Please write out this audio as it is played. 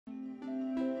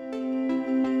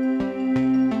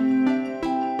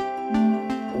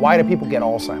Why do people get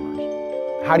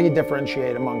Alzheimer's? How do you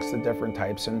differentiate amongst the different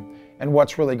types and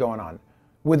what's really going on?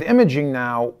 With imaging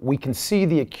now, we can see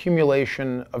the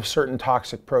accumulation of certain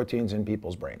toxic proteins in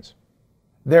people's brains.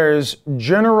 There's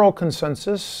general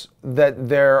consensus that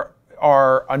there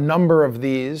are a number of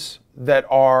these that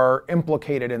are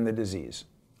implicated in the disease.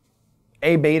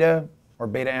 A-beta or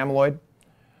beta amyloid,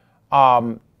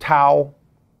 tau,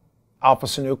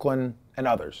 alpha-synuclein, and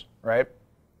others, right?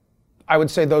 I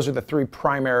would say those are the three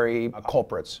primary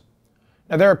culprits.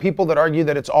 Now, there are people that argue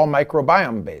that it's all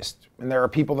microbiome based, and there are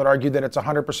people that argue that it's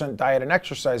 100% diet and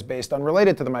exercise based,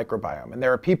 unrelated to the microbiome. And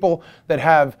there are people that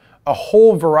have a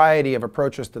whole variety of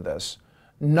approaches to this,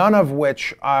 none of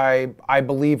which I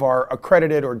believe are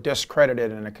accredited or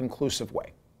discredited in a conclusive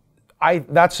way.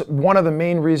 That's one of the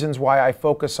main reasons why I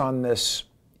focus on this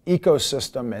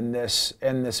ecosystem and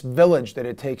this village that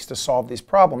it takes to solve these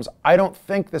problems. I don't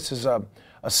think this is a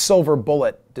silver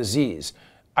bullet disease.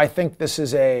 I think this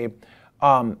is a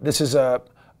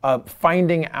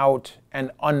finding out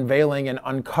and unveiling and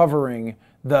uncovering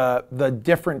the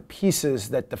different pieces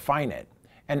that define it.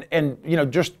 And you know,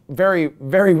 just very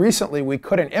recently we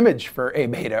couldn't image for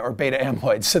A-beta or beta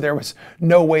amyloid, so there was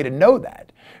no way to know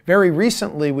that. Very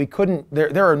recently we couldn't,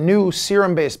 there are new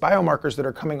serum-based biomarkers that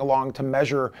are coming along to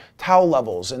measure tau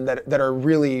levels and that are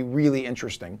really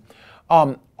interesting.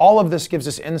 All of this gives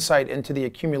us insight into the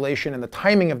accumulation and the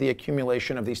timing of the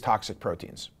accumulation of these toxic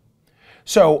proteins.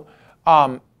 So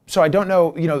I don't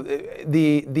know, you know,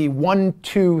 the 1,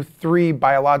 2, 3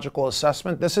 biological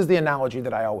assessment, this is the analogy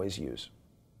that I always use.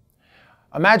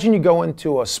 Imagine you go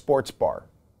into a sports bar.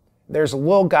 There's a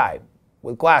little guy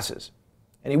with glasses,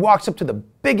 and he walks up to the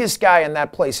biggest guy in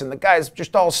that place, and the guy's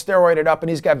just all steroided up, and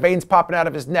he's got veins popping out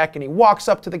of his neck, and he walks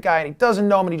up to the guy, and he doesn't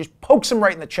know him, and he just pokes him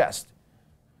right in the chest.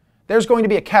 There's going to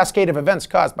be a cascade of events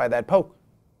caused by that poke.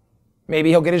 Maybe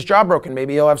he'll get his jaw broken.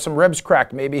 Maybe he'll have some ribs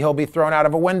cracked. Maybe he'll be thrown out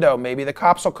of a window. Maybe the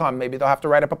cops will come. Maybe they'll have to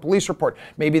write up a police report.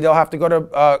 Maybe they'll have to go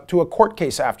to a court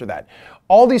case after that.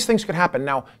 All these things could happen.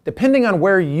 Now, depending on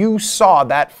where you saw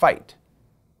that fight,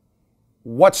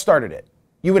 what started it,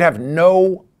 you would have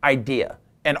no idea.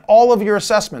 And all of your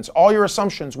assessments, all your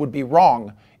assumptions would be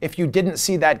wrong if you didn't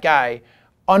see that guy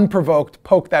unprovoked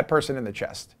poke that person in the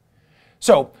chest.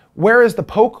 So where is the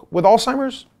poke with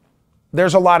Alzheimer's?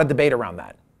 There's a lot of debate around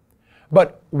that.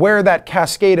 But where that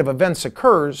cascade of events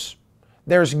occurs,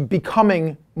 there's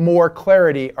becoming more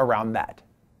clarity around that.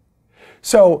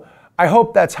 So I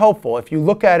hope that's helpful. If you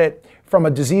look at it from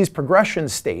a disease progression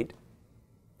state,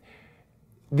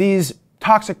 these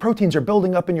toxic proteins are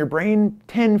building up in your brain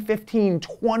 10, 15,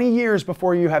 20 years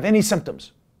before you have any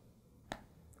symptoms.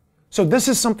 So this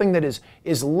is something that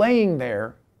is laying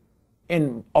there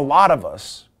in a lot of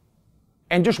us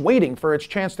and just waiting for its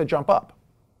chance to jump up.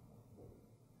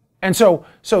 And so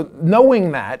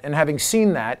knowing that and having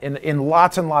seen that in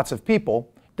lots and lots of people,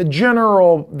 the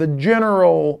general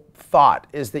thought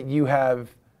is that you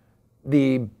have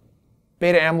the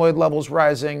beta amyloid levels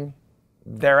rising,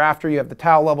 thereafter you have the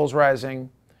tau levels rising,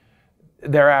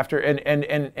 thereafter, and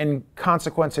in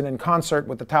consequence and in concert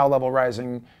with the tau level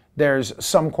rising, there's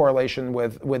some correlation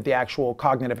with the actual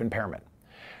cognitive impairment.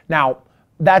 Now,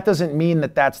 that doesn't mean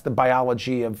that that's the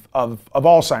biology of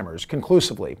Alzheimer's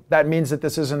conclusively. That means that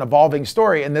this is an evolving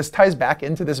story, and this ties back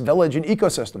into this village and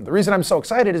ecosystem. The reason I'm so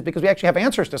excited is because we actually have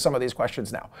answers to some of these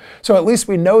questions now. So at least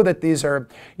we know that these are,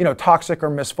 you know, toxic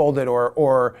or misfolded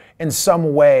or in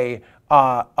some way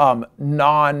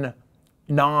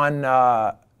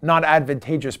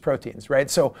non-advantageous proteins, right?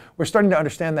 So we're starting to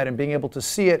understand that and being able to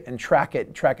see it and track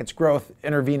its growth,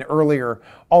 intervene earlier.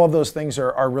 All of those things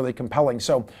are really compelling.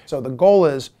 So the goal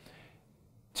is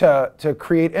to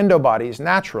create endobodies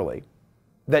naturally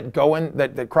that go in,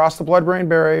 that cross the blood-brain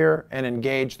barrier and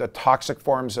engage the toxic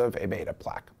forms of A-beta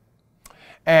plaque.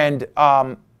 And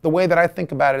the way that I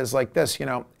think about it is like this, you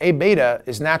know, A-beta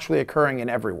is naturally occurring in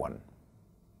everyone.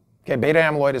 Okay, beta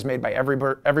amyloid is made by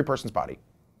every person's body.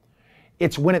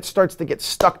 It's when it starts to get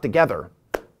stuck together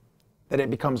that it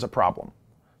becomes a problem.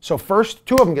 So first,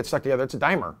 2 of them get stuck together, it's a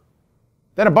dimer.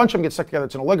 Then a bunch of them get stuck together,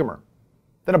 it's an oligomer.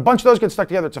 Then a bunch of those get stuck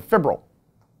together, it's a fibril.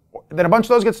 Then a bunch of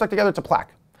those get stuck together, it's a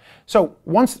plaque. So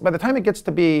by the time it gets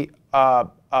to be a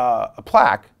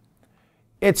plaque,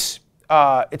 it's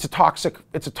a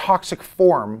toxic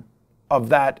form of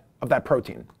that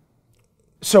protein.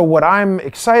 So what I'm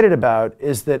excited about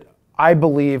is that I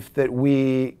believe that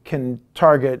we can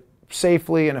target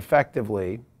safely and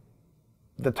effectively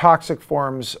the toxic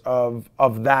forms of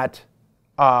that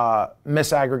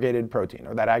misaggregated protein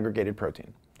or that aggregated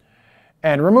protein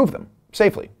and remove them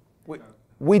safely.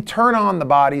 We turn on the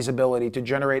body's ability to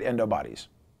generate endobodies.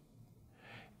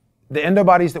 The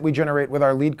endobodies that we generate with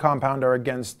our lead compound are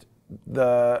against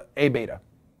the A beta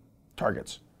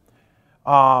targets.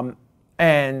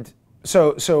 And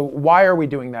so why are we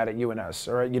doing that at UNS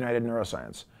or at United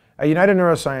Neuroscience? At United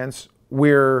Neuroscience,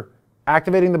 we're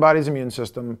activating the body's immune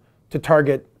system to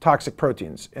target toxic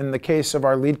proteins. In the case of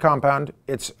our lead compound,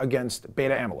 it's against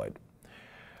beta amyloid.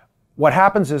 What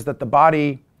happens is that the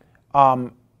body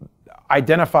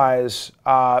identifies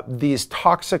these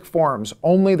toxic forms,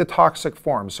 only the toxic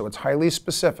forms, so it's highly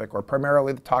specific, or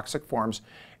primarily the toxic forms,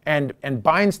 and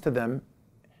binds to them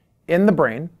in the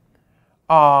brain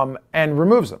and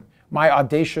removes them. My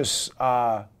audacious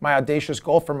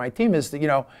goal for my team is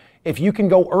that, if you can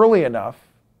go early enough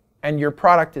and your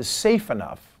product is safe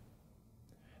enough,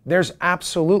 there's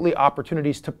absolutely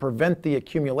opportunities to prevent the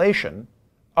accumulation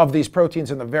of these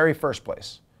proteins in the very first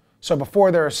place. So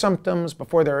before there are symptoms,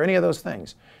 before there are any of those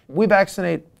things. We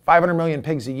vaccinate 500 million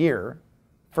pigs a year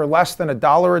for less than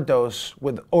 $1 a dose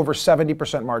with over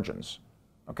 70% margins,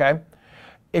 okay?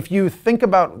 If you think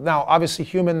about, now obviously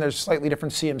human, there's slightly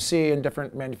different CMC and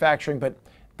different manufacturing, but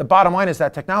the bottom line is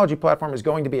that technology platform is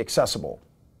going to be accessible.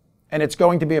 And it's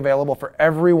going to be available for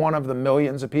every one of the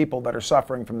millions of people that are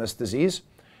suffering from this disease.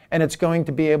 And it's going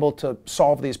to be able to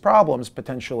solve these problems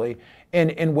potentially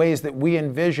in ways that we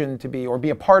envision to be, or be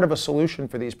a part of a solution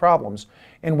for these problems,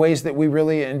 in ways that we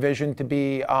really envision to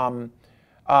be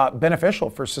beneficial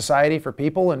for society, for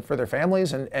people, and for their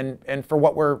families, and for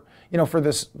what we're, for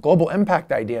this global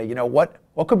impact idea.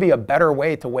 What could be a better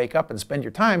way to wake up and spend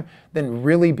your time than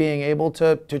really being able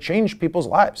to change people's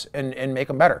lives and make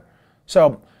them better?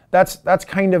 So that's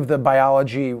kind of the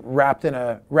biology wrapped in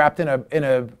a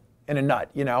nut,